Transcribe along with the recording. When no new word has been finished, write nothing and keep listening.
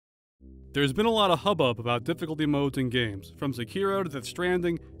There's been a lot of hubbub about difficulty modes in games. From Sekiro to Death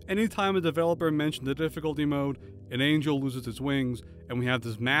Stranding, anytime a developer mentions the difficulty mode, an angel loses its wings, and we have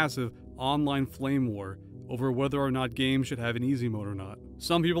this massive online flame war over whether or not games should have an easy mode or not.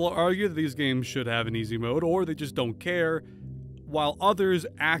 Some people argue that these games should have an easy mode, or they just don't care, while others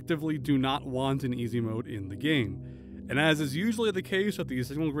actively do not want an easy mode in the game. And as is usually the case with the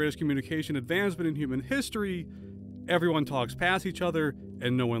single greatest communication advancement in human history, everyone talks past each other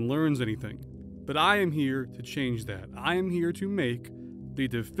and no one learns anything. But I am here to change that. I am here to make the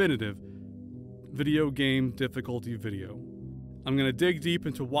definitive video game difficulty video. I'm going to dig deep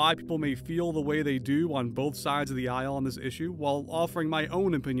into why people may feel the way they do on both sides of the aisle on this issue, while offering my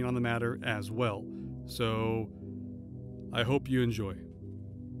own opinion on the matter as well. So, I hope you enjoy.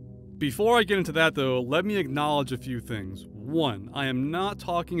 Before I get into that though, let me acknowledge a few things. One, I am not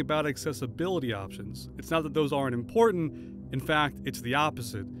talking about accessibility options. It's not that those aren't important, in fact, it's the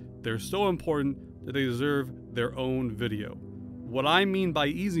opposite. They're so important that they deserve their own video. What I mean by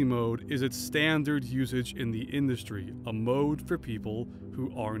easy mode is its standard usage in the industry, a mode for people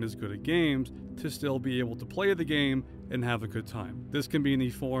who aren't as good at games to still be able to play the game and have a good time. This can be in the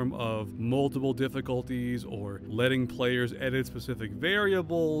form of multiple difficulties or letting players edit specific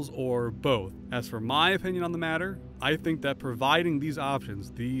variables or both. As for my opinion on the matter, I think that providing these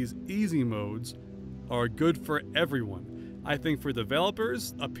options, these easy modes, are good for everyone. I think for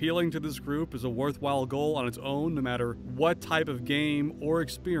developers, appealing to this group is a worthwhile goal on its own no matter what type of game or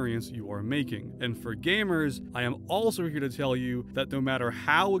experience you are making. And for gamers, I am also here to tell you that no matter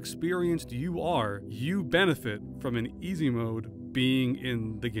how experienced you are, you benefit from an easy mode being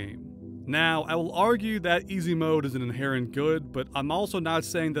in the game. Now, I will argue that easy mode is an inherent good, but I'm also not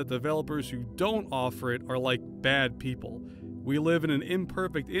saying that developers who don't offer it are like bad people. We live in an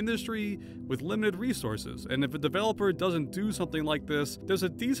imperfect industry with limited resources, and if a developer doesn't do something like this, there's a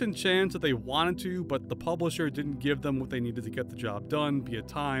decent chance that they wanted to, but the publisher didn't give them what they needed to get the job done, be it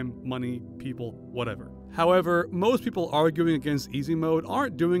time, money, people, whatever. However, most people arguing against easy mode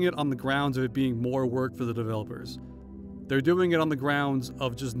aren't doing it on the grounds of it being more work for the developers. They're doing it on the grounds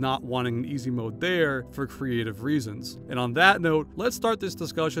of just not wanting an easy mode there for creative reasons. And on that note, let's start this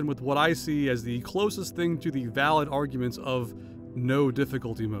discussion with what I see as the closest thing to the valid arguments of no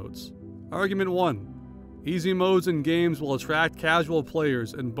difficulty modes. Argument 1. Easy modes in games will attract casual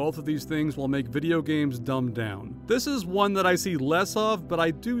players, and both of these things will make video games dumbed down. This is one that I see less of, but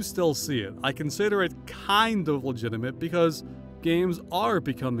I do still see it. I consider it kind of legitimate because games are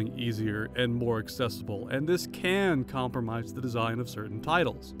becoming easier and more accessible, and this can compromise the design of certain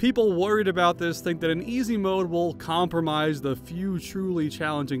titles. People worried about this think that an easy mode will compromise the few truly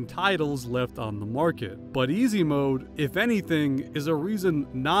challenging titles left on the market. But easy mode, if anything, is a reason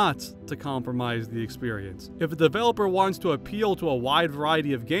not to compromise the experience. If a developer wants to appeal to a wide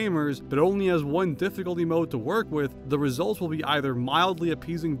variety of gamers, but only has one difficulty mode to work with, the results will be either mildly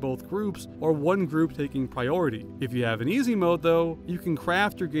appeasing both groups or one group taking priority. If you have an easy mode though, you can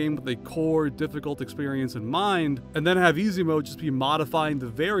craft your game with a core difficult experience in mind, and then have easy mode just be modifying the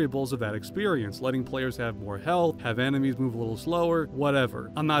variables of that experience, letting players have more health, have enemies move a little slower, whatever.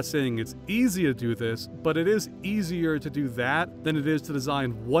 I'm not saying it's easy to do this, but it is easier to do that than it is to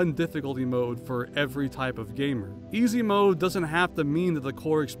design one difficulty mode for every type of gamer. Easy mode doesn't have to mean that the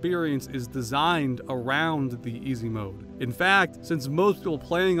core experience is designed around the easy mode. In fact, since most people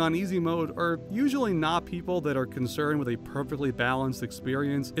playing on easy mode are usually not people that are concerned with a perfectly balanced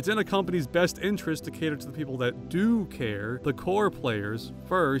experience, it's in a company's best interest to cater to the people that do care, the core players,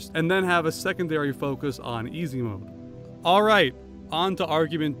 first, and then have a secondary focus on easy mode. Alright, on to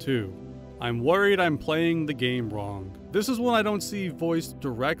argument 2. I'm worried I'm playing the game wrong. This is one I don't see voiced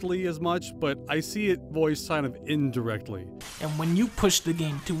directly as much, but I see it voiced kind of indirectly. And when you push the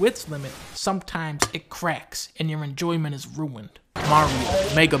game to its limit, sometimes it cracks and your enjoyment is ruined.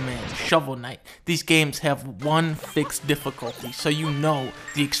 Mario, Mega Man, Shovel Knight, these games have one fixed difficulty, so you know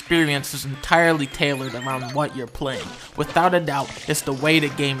the experience is entirely tailored around what you're playing. Without a doubt, it's the way the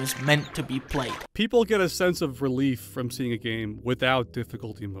game is meant to be played. People get a sense of relief from seeing a game without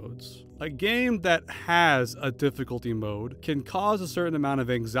difficulty modes. A game that has a difficulty mode can cause a certain amount of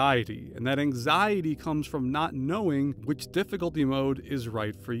anxiety, and that anxiety comes from not knowing which difficulty mode is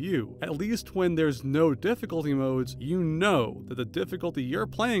right for you. At least when there's no difficulty modes, you know that the difficulty you're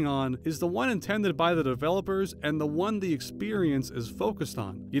playing on is the one intended by the developers and the one the experience is focused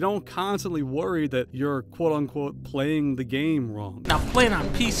on. You don't constantly worry that you're quote-unquote playing the game wrong. Now playing on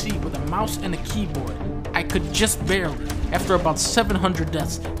PC with a mouse and a keyboard, I could just barely, after about 700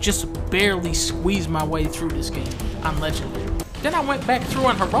 deaths, just barely squeeze my way through this game on Legendary. Then I went back through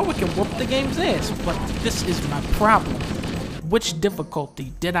on Heroic and whooped the game's ass, but this is my problem. Which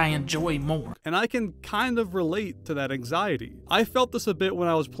difficulty did I enjoy more? And I can kind of relate to that anxiety. I felt this a bit when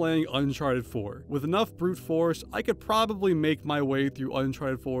I was playing Uncharted 4. With enough brute force, I could probably make my way through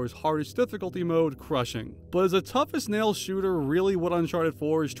Uncharted 4's hardest difficulty mode crushing. But is a tough as nails shooter really what Uncharted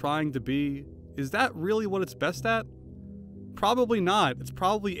 4 is trying to be? Is that really what it's best at? Probably not. It's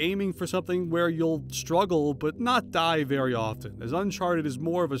probably aiming for something where you'll struggle but not die very often, as Uncharted is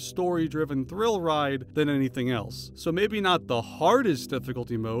more of a story-driven thrill ride than anything else. So maybe not the hardest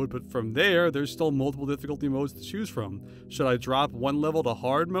difficulty mode, but from there, there's still multiple difficulty modes to choose from. Should I drop one level to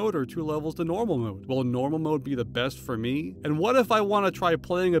hard mode or 2 levels to normal mode? Will normal mode be the best for me? And what if I want to try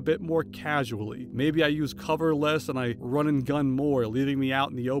playing a bit more casually? Maybe I use cover less and I run and gun more, leaving me out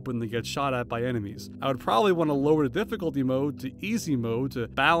in the open to get shot at by enemies. I would probably want to lower the difficulty mode to easy mode to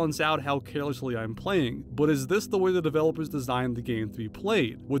balance out how carelessly I'm playing. But is this the way the developers designed the game to be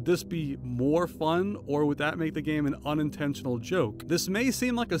played? Would this be more fun, or would that make the game an unintentional joke? This may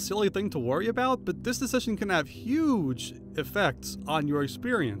seem like a silly thing to worry about, but this decision can have huge effects on your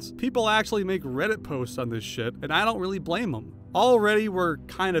experience. People actually make Reddit posts on this shit, and I don't really blame them. Already, we're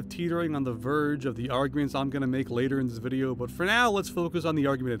kind of teetering on the verge of the arguments I'm going to make later in this video, but for now, let's focus on the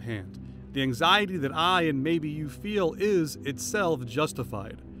argument at hand. The anxiety that I and maybe you feel is itself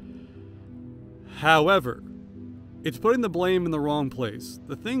justified. However, it's putting the blame in the wrong place.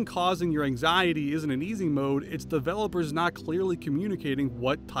 The thing causing your anxiety isn't in easy mode, it's developers not clearly communicating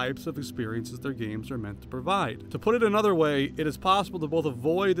what types of experiences their games are meant to provide. To put it another way, it is possible to both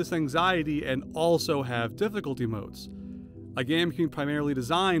avoid this anxiety and also have difficulty modes. A game can be primarily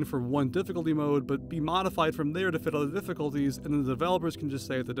designed for one difficulty mode, but be modified from there to fit other difficulties, and then the developers can just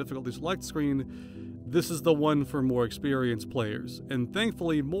say at the difficulty select screen, this is the one for more experienced players. And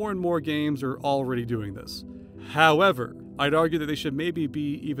thankfully, more and more games are already doing this. However, I'd argue that they should maybe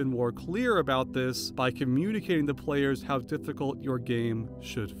be even more clear about this by communicating to players how difficult your game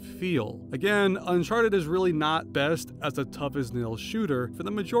should feel. Again, Uncharted is really not best as a tough-as-nails shooter for the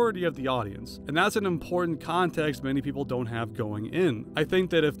majority of the audience, and that's an important context many people don't have going in. I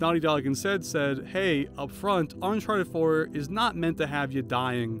think that if Naughty Dog instead said, hey, up front, Uncharted 4 is not meant to have you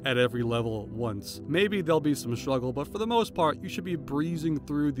dying at every level at once. Maybe there'll be some struggle, but for the most part, you should be breezing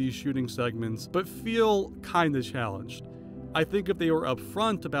through these shooting segments, but feel kinda challenged. I think if they were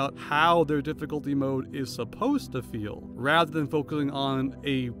upfront about how their difficulty mode is supposed to feel, rather than focusing on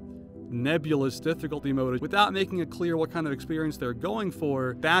a nebulous difficulty mode without making it clear what kind of experience they're going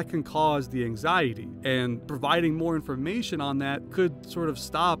for, that can cause the anxiety. And providing more information on that could sort of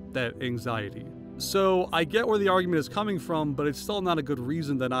stop that anxiety. So I get where the argument is coming from, but it's still not a good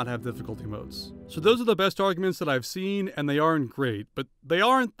reason to not have difficulty modes. So those are the best arguments that I've seen, and they aren't great, but they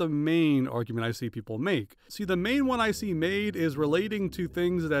aren't the main argument I see people make. See, the main one I see made is relating to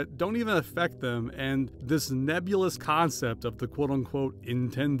things that don't even affect them and this nebulous concept of the quote-unquote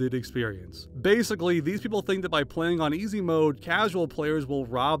intended experience. Basically, these people think that by playing on easy mode, casual players will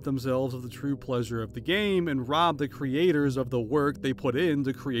rob themselves of the true pleasure of the game and rob the creators of the work they put in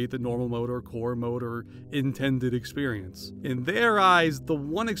to create the normal mode or core mode or intended experience. In their eyes, the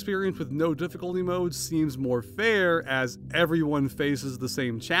one experience with no difficulty mode seems more fair, as everyone faces the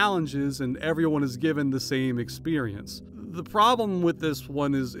same challenges and everyone is given the same experience. The problem with this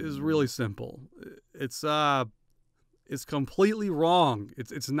one is really simple. It's completely wrong.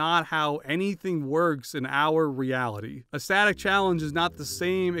 It's not how anything works in our reality. A static challenge is not the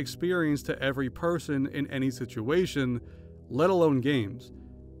same experience to every person in any situation, let alone games.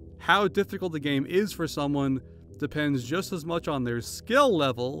 How difficult the game is for someone depends just as much on their skill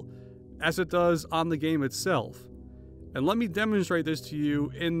level as it does on the game itself. And let me demonstrate this to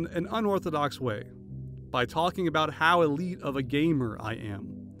you in an unorthodox way, by talking about how elite of a gamer I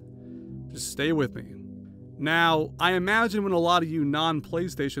am. Just stay with me. Now, I imagine when a lot of you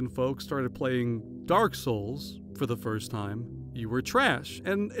non-PlayStation folks started playing Dark Souls for the first time, you were trash,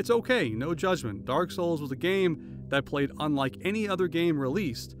 and it's okay, no judgment. Dark Souls was a game that played unlike any other game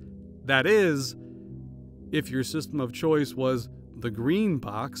released. That is, if your system of choice was the green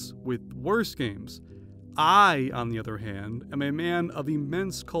box with worse games. I, on the other hand, am a man of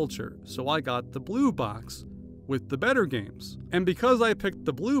immense culture, so I got the blue box with the better games. And because I picked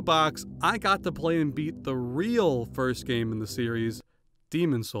the blue box, I got to play and beat the real first game in the series,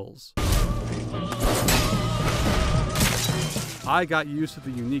 Demon's Souls. I got used to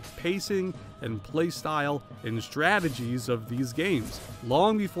the unique pacing and playstyle and strategies of these games,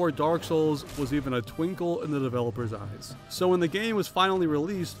 long before Dark Souls was even a twinkle in the developer's eyes. So when the game was finally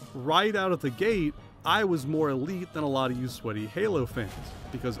released, right out of the gate, I was more elite than a lot of you sweaty Halo fans,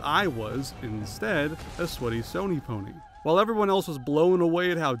 because I was, instead, a sweaty Sony pony. While everyone else was blown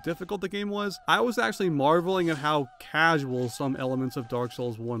away at how difficult the game was, I was actually marveling at how casual some elements of Dark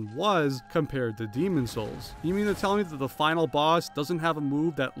Souls 1 was compared to Demon Souls. You mean to tell me that the final boss doesn't have a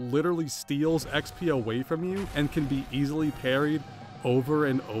move that literally steals XP away from you and can be easily parried over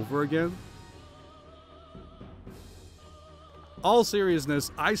and over again? All seriousness,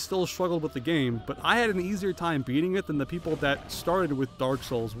 I still struggled with the game, but I had an easier time beating it than the people that started with Dark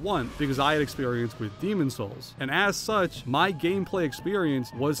Souls 1 because I had experience with Demon Souls. And as such, my gameplay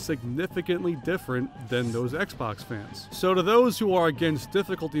experience was significantly different than those Xbox fans. So to those who are against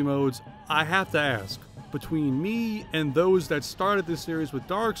difficulty modes, I have to ask, between me and those that started this series with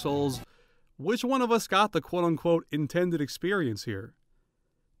Dark Souls, which one of us got the quote-unquote intended experience here?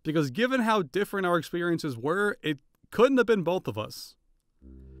 Because given how different our experiences were, it couldn't have been both of us.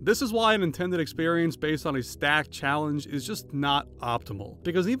 This is why an intended experience based on a stacked challenge is just not optimal.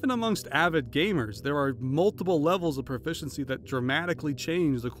 Because even amongst avid gamers, there are multiple levels of proficiency that dramatically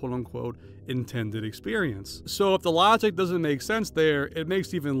change the quote-unquote intended experience. So if the logic doesn't make sense there, it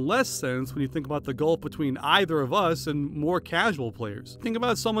makes even less sense when you think about the gulf between either of us and more casual players. Think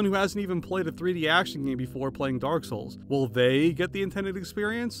about someone who hasn't even played a 3D action game before playing Dark Souls. Will they get the intended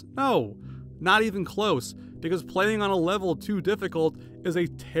experience? No, not even close. Because playing on a level too difficult is a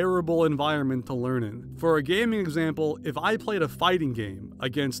terrible environment to learn in. For a gaming example, if I played a fighting game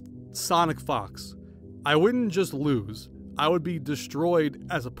against Sonic Fox, I wouldn't just lose, I would be destroyed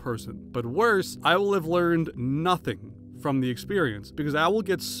as a person. But worse, I will have learned nothing from the experience because I will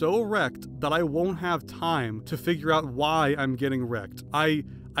get so wrecked that I won't have time to figure out why I'm getting wrecked. I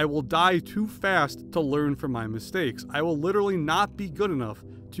will die too fast to learn from my mistakes. I will literally not be good enough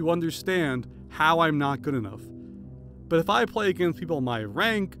to understand how I'm not good enough. But if I play against people my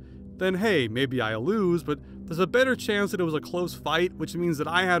rank, then hey, maybe I lose, but there's a better chance that it was a close fight, which means that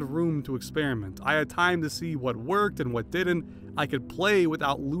I had room to experiment. I had time to see what worked and what didn't. I could play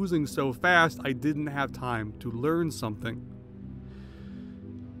without losing so fast I didn't have time to learn something.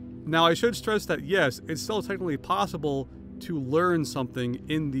 Now I should stress that yes, it's still technically possible to learn something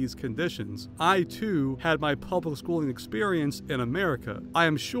in these conditions. I too had my public schooling experience in America. I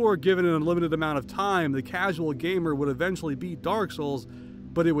am sure given an unlimited amount of time, the casual gamer would eventually beat Dark Souls,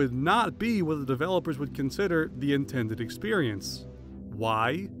 but it would not be what the developers would consider the intended experience.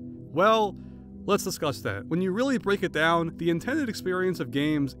 Why? Well, let's discuss that. When you really break it down, the intended experience of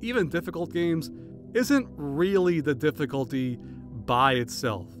games, even difficult games, isn't really the difficulty by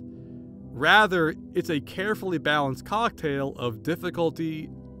itself. Rather, it's a carefully balanced cocktail of difficulty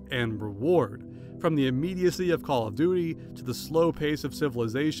and reward. From the immediacy of Call of Duty to the slow pace of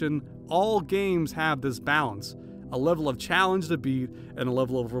Civilization, all games have this balance. A level of challenge to beat and a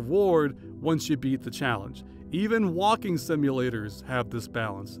level of reward once you beat the challenge. Even walking simulators have this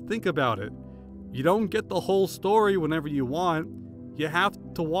balance. Think about it. You don't get the whole story whenever you want. You have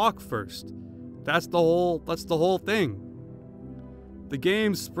to walk first. That's the whole thing. The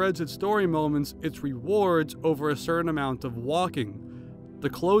game spreads its story moments, its rewards, over a certain amount of walking. The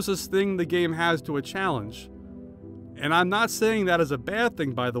closest thing the game has to a challenge. And I'm not saying that as a bad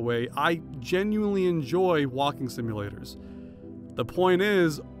thing, by the way. I genuinely enjoy walking simulators. The point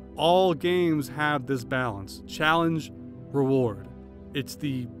is, all games have this balance. Challenge, reward. It's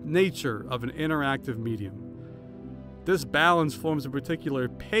the nature of an interactive medium. This balance forms a particular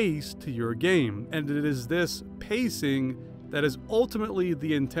pace to your game, and it is this pacing that is ultimately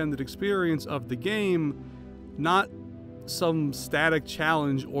the intended experience of the game, not some static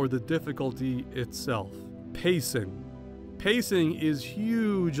challenge or the difficulty itself. Pacing. Pacing is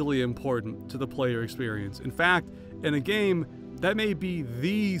hugely important to the player experience. In fact, in a game, that may be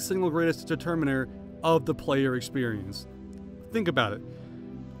the single greatest determiner of the player experience. Think about it.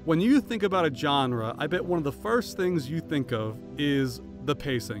 When you think about a genre, I bet one of the first things you think of is the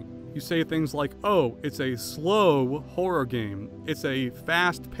pacing. You say things like, oh, it's a slow horror game. It's a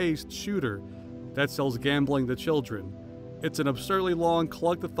fast-paced shooter that sells gambling to children. It's an absurdly long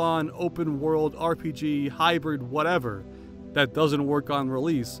collectathon, open-world RPG, hybrid, whatever, that doesn't work on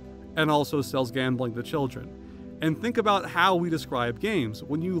release and also sells gambling to children. And think about how we describe games.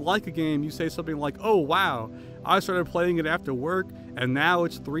 When you like a game, you say something like, oh wow, I started playing it after work and now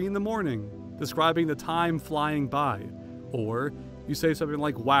it's 3 in the morning, describing the time flying by. Or you say something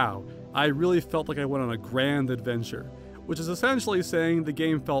like, wow, I really felt like I went on a grand adventure, which is essentially saying the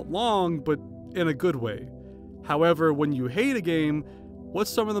game felt long, but in a good way. However, when you hate a game,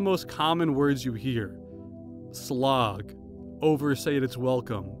 what's some of the most common words you hear? Slog. Overstayed its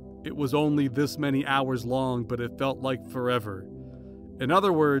welcome. It was only this many hours long, but it felt like forever. In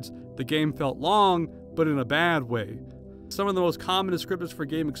other words, the game felt long, but in a bad way. Some of the most common descriptors for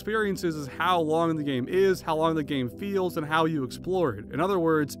game experiences is how long the game is, how long the game feels, and how you explore it. In other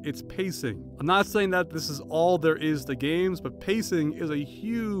words, it's pacing. I'm not saying that this is all there is to games, but pacing is a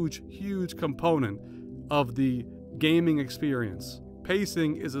huge, huge component of the gaming experience.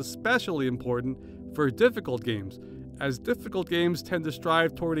 Pacing is especially important for difficult games, as difficult games tend to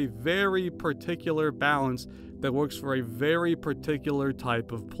strive toward a very particular balance that works for a very particular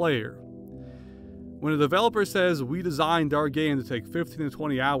type of player. When a developer says, "We designed our game to take 15 to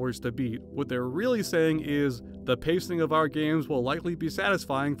 20 hours to beat," what they're really saying is, the pacing of our games will likely be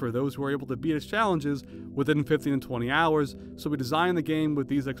satisfying for those who are able to beat its challenges within 15 to 20 hours, so we design the game with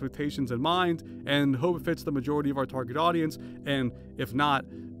these expectations in mind and hope it fits the majority of our target audience, and if not,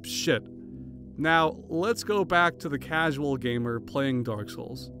 shit. Now, let's go back to the casual gamer playing Dark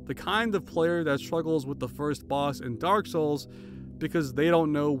Souls, the kind of player that struggles with the first boss in Dark Souls because they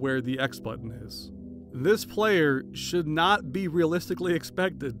don't know where the X button is. This player should not be realistically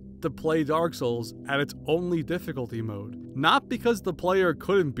expected to play Dark Souls at its only difficulty mode. Not because the player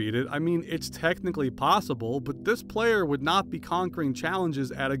couldn't beat it, I mean, it's technically possible, but this player would not be conquering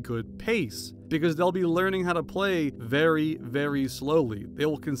challenges at a good pace, because they'll be learning how to play very, very slowly. They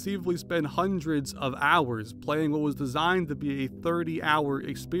will conceivably spend hundreds of hours playing what was designed to be a 30-hour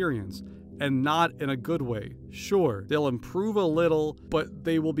experience, and not in a good way. Sure, they'll improve a little, but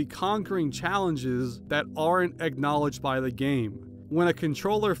they will be conquering challenges that aren't acknowledged by the game. When a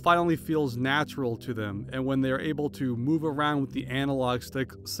controller finally feels natural to them, and when they're able to move around with the analog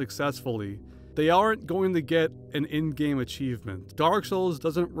stick successfully, they aren't going to get an in-game achievement. Dark Souls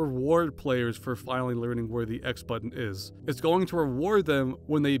doesn't reward players for finally learning where the X button is. It's going to reward them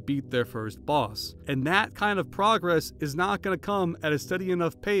when they beat their first boss. And that kind of progress is not going to come at a steady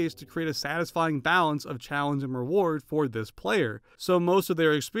enough pace to create a satisfying balance of challenge and reward for this player. So most of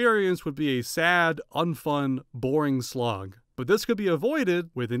their experience would be a sad, unfun, boring slog. But this could be avoided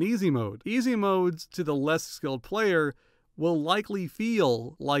with an easy mode. Easy modes to the less skilled player will likely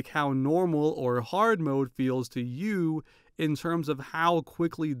feel like how normal or hard mode feels to you in terms of how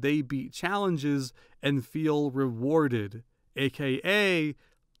quickly they beat challenges and feel rewarded, aka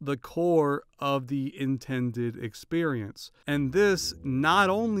the core of the intended experience. And this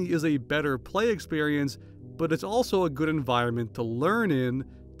not only is a better play experience, but it's also a good environment to learn in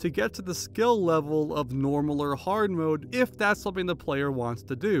to get to the skill level of normal or hard mode if that's something the player wants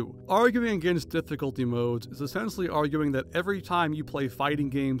to do. Arguing against difficulty modes is essentially arguing that every time you play fighting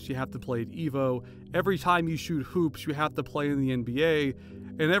games, you have to play at EVO, every time you shoot hoops, you have to play in the NBA,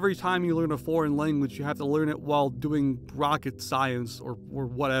 and every time you learn a foreign language, you have to learn it while doing rocket science or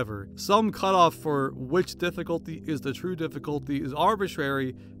whatever. Some cutoff for which difficulty is the true difficulty is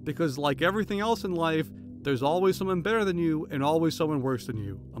arbitrary because, like everything else in life, there's always someone better than you and always someone worse than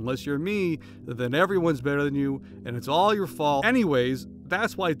you. Unless you're me, then everyone's better than you and it's all your fault. Anyways,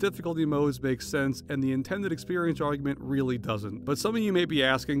 that's why difficulty modes make sense and the intended experience argument really doesn't. But some of you may be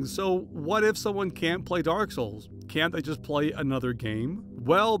asking, so what if someone can't play Dark Souls? Can't they just play another game?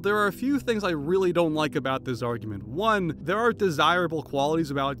 Well, there are a few things I really don't like about this argument. One, there are desirable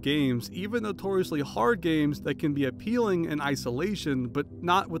qualities about games, even notoriously hard games, that can be appealing in isolation, but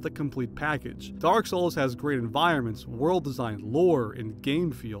not with a complete package. Dark Souls has great environments, world design, lore, and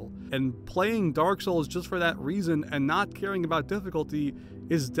game feel, and playing Dark Souls just for that reason and not caring about difficulty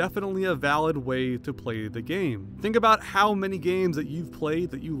is definitely a valid way to play the game. Think about how many games that you've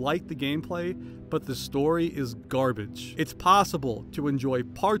played that you like the gameplay, but the story is garbage. It's possible to enjoy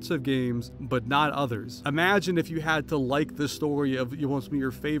parts of games, but not others. Imagine if you had to like the story of one of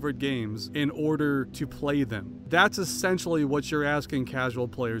your favorite games in order to play them. That's essentially what you're asking casual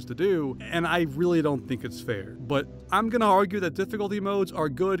players to do, and I really don't think it's fair. But I'm gonna argue that difficulty modes are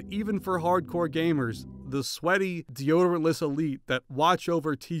good even for hardcore gamers. The sweaty, deodorantless elite that watch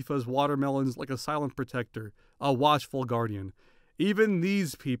over Tifa's watermelons like a silent protector, a watchful guardian. Even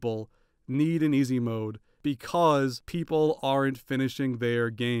these people need an easy mode because people aren't finishing their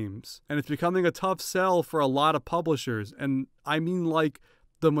games. And it's becoming a tough sell for a lot of publishers. And I mean, like,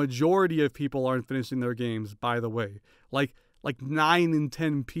 the majority of people aren't finishing their games, by the way. Like 9 in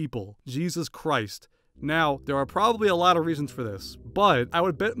 10 people. Jesus Christ. Now, there are probably a lot of reasons for this, but I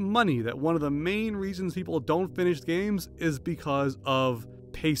would bet money that one of the main reasons people don't finish games is because of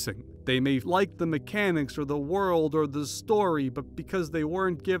pacing. They may like the mechanics or the world or the story, but because they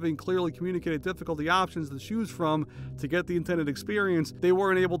weren't given clearly communicated difficulty options to choose from to get the intended experience, they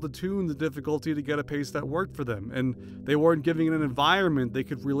weren't able to tune the difficulty to get a pace that worked for them, and they weren't giving it an environment they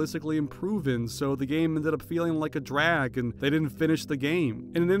could realistically improve in, so the game ended up feeling like a drag and they didn't finish the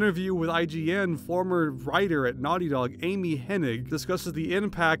game. In an interview with IGN, former writer at Naughty Dog, Amy Hennig, discusses the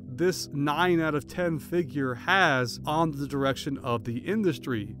impact this 9 out of 10 figure has on the direction of the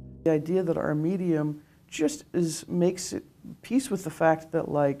industry. The idea that our medium just makes it peace with the fact that,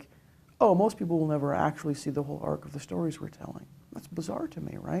 like, oh, most people will never actually see the whole arc of the stories we're telling. That's bizarre to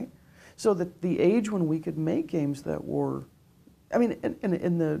me, right? So that the age when we could make games that were, I mean,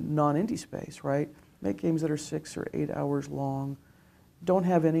 in the non-indie space, right? Make games that are 6 or 8 hours long, don't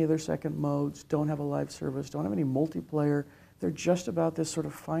have any of their second modes, don't have a live service, don't have any multiplayer. They're just about this sort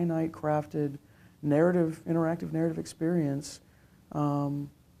of finite, crafted narrative, interactive narrative experience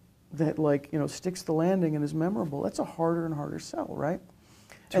that, like, you know, sticks the landing and is memorable. That's a harder and harder sell, right?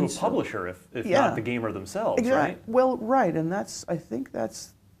 To a publisher, if not the gamer themselves, exactly. right? Well, right, and I think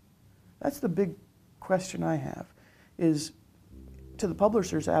that's the big question I have, is to the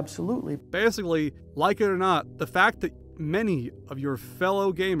publishers, absolutely. Basically, like it or not, the fact that many of your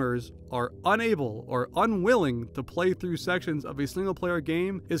fellow gamers are unable or unwilling to play through sections of a single-player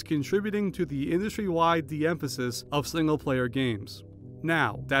game is contributing to the industry-wide de-emphasis of single-player games.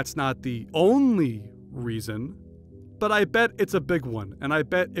 Now, that's not the only reason, but I bet it's a big one, and I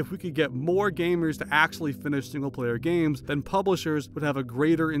bet if we could get more gamers to actually finish single-player games, then publishers would have a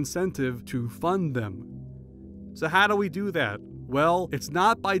greater incentive to fund them. So how do we do that? Well, it's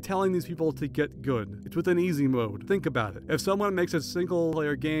not by telling these people to get good. It's with an easy mode. Think about it. If someone makes a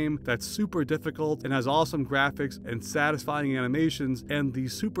single-player game that's super difficult and has awesome graphics and satisfying animations, and the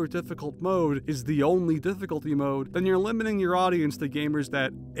super difficult mode is the only difficulty mode, then you're limiting your audience to gamers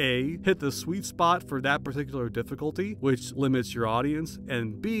that A, hit the sweet spot for that particular difficulty, which limits your audience,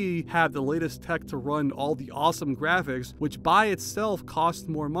 and B, have the latest tech to run all the awesome graphics, which by itself costs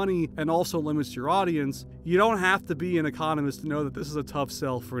more money and also limits your audience. You don't have to be an economist to know that this is a tough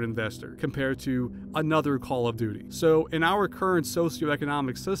sell for an investor compared to another Call of Duty. So in our current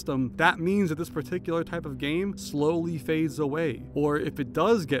socioeconomic system, that means that this particular type of game slowly fades away. Or if it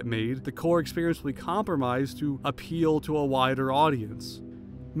does get made, the core experience will be compromised to appeal to a wider audience.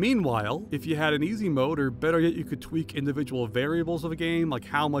 Meanwhile, if you had an easy mode, or better yet, you could tweak individual variables of a game, like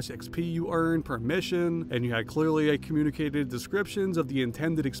how much XP you earn per mission, and you had clearly communicated descriptions of the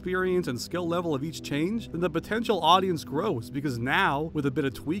intended experience and skill level of each change, then the potential audience grows, because now, with a bit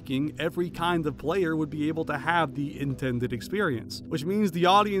of tweaking, every kind of player would be able to have the intended experience, which means the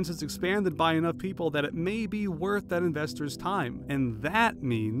audience is expanded by enough people that it may be worth that investor's time. And that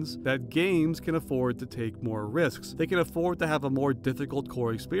means that games can afford to take more risks. They can afford to have a more difficult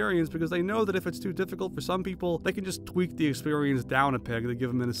core experience because they know that if it's too difficult for some people, they can just tweak the experience down a peg to give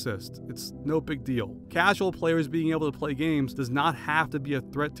them an assist. It's no big deal. Casual players being able to play games does not have to be a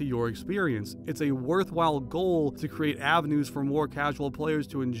threat to your experience. It's a worthwhile goal to create avenues for more casual players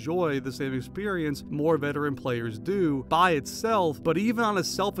to enjoy the same experience more veteran players do by itself, but even on a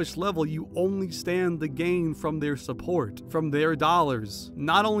selfish level, you only stand to gain from their support, from their dollars.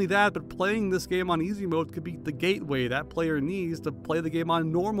 Not only that, but playing this game on easy mode could be the gateway that player needs to play the game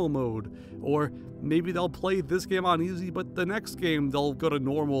on normal mode, or maybe they'll play this game on easy, but the next game they'll go to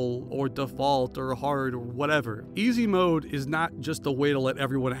normal or default or hard or whatever. Easy mode is not just a way to let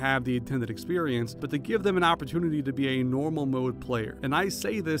everyone have the intended experience, but to give them an opportunity to be a normal mode player. And I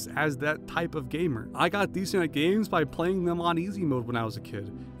say this as that type of gamer. I got decent at games by playing them on easy mode when I was a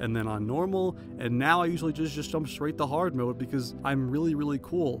kid, and then on normal, and now I usually just jump straight to hard mode because I'm really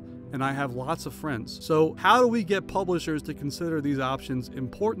cool and I have lots of friends. So how do we get publishers to consider these options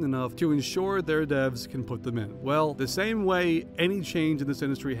important enough to ensure their devs can put them in? Well, the same way any change in this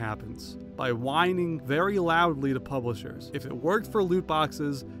industry happens, by whining very loudly to publishers. If it worked for loot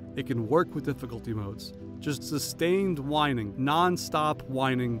boxes, it can work with difficulty modes. Just sustained whining, non-stop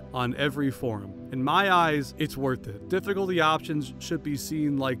whining on every forum. In my eyes, it's worth it. Difficulty options should be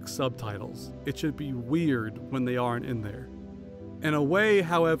seen like subtitles. It should be weird when they aren't in there. In a way,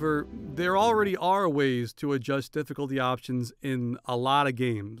 however, there already are ways to adjust difficulty options in a lot of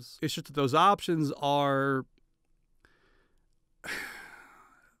games. It's just that those options are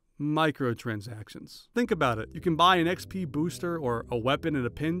microtransactions. Think about it. You can buy an XP booster or a weapon in a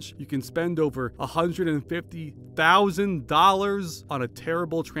pinch. You can spend over $150,000 on a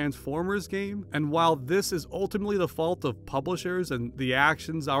terrible Transformers game. And while this is ultimately the fault of publishers and the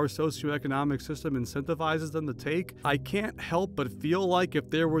actions our socioeconomic system incentivizes them to take, I can't help but feel like if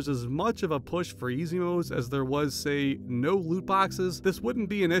there was as much of a push for easy modes as there was, say, no loot boxes, this wouldn't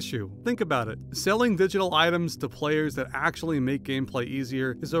be an issue. Think about it. Selling digital items to players that actually make gameplay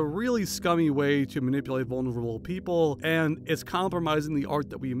easier is a really scummy way to manipulate vulnerable people, and it's compromising the art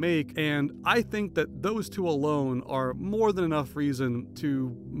that we make, and I think that those two alone are more than enough reason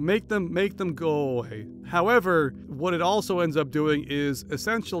to make them go away. However, what it also ends up doing is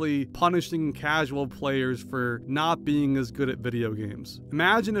essentially punishing casual players for not being as good at video games.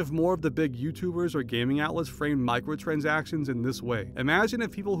 Imagine if more of the big YouTubers or gaming outlets framed microtransactions in this way. Imagine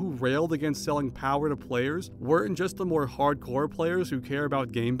if people who railed against selling power to players weren't just the more hardcore players who care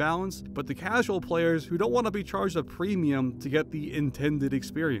about game balance, but the casual players who don't want to be charged a premium to get the intended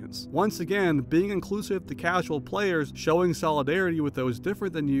experience. Once again, being inclusive to casual players, showing solidarity with those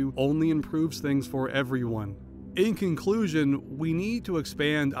different than you, only improves things for everyone. In conclusion, we need to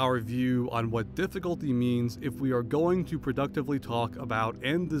expand our view on what difficulty means if we are going to productively talk about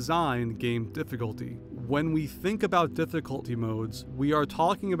and design game difficulty. When we think about difficulty modes, we are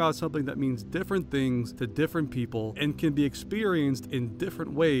talking about something that means different things to different people and can be experienced in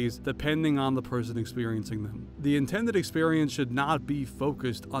different ways depending on the person experiencing them. The intended experience should not be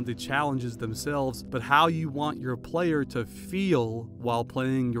focused on the challenges themselves, but how you want your player to feel while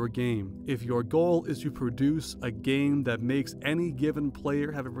playing your game. If your goal is to produce a game that makes any given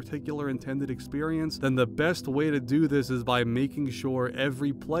player have a particular intended experience, then the best way to do this is by making sure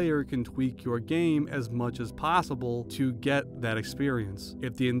every player can tweak your game as much as possible to get that experience.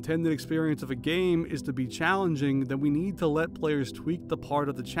 If the intended experience of a game is to be challenging, then we need to let players tweak the part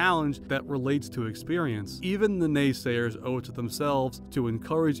of the challenge that relates to experience. Even the naysayers owe it to themselves to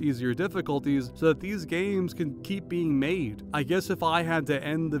encourage easier difficulties so that these games can keep being made. I guess if I had to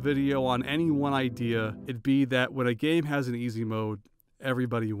end the video on any one idea, it'd be that when a game has an easy mode,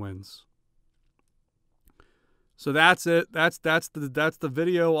 everybody wins. So that's it. That's the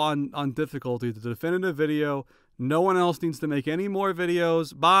video on difficulty, the definitive video. No one else needs to make any more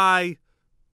videos. Bye.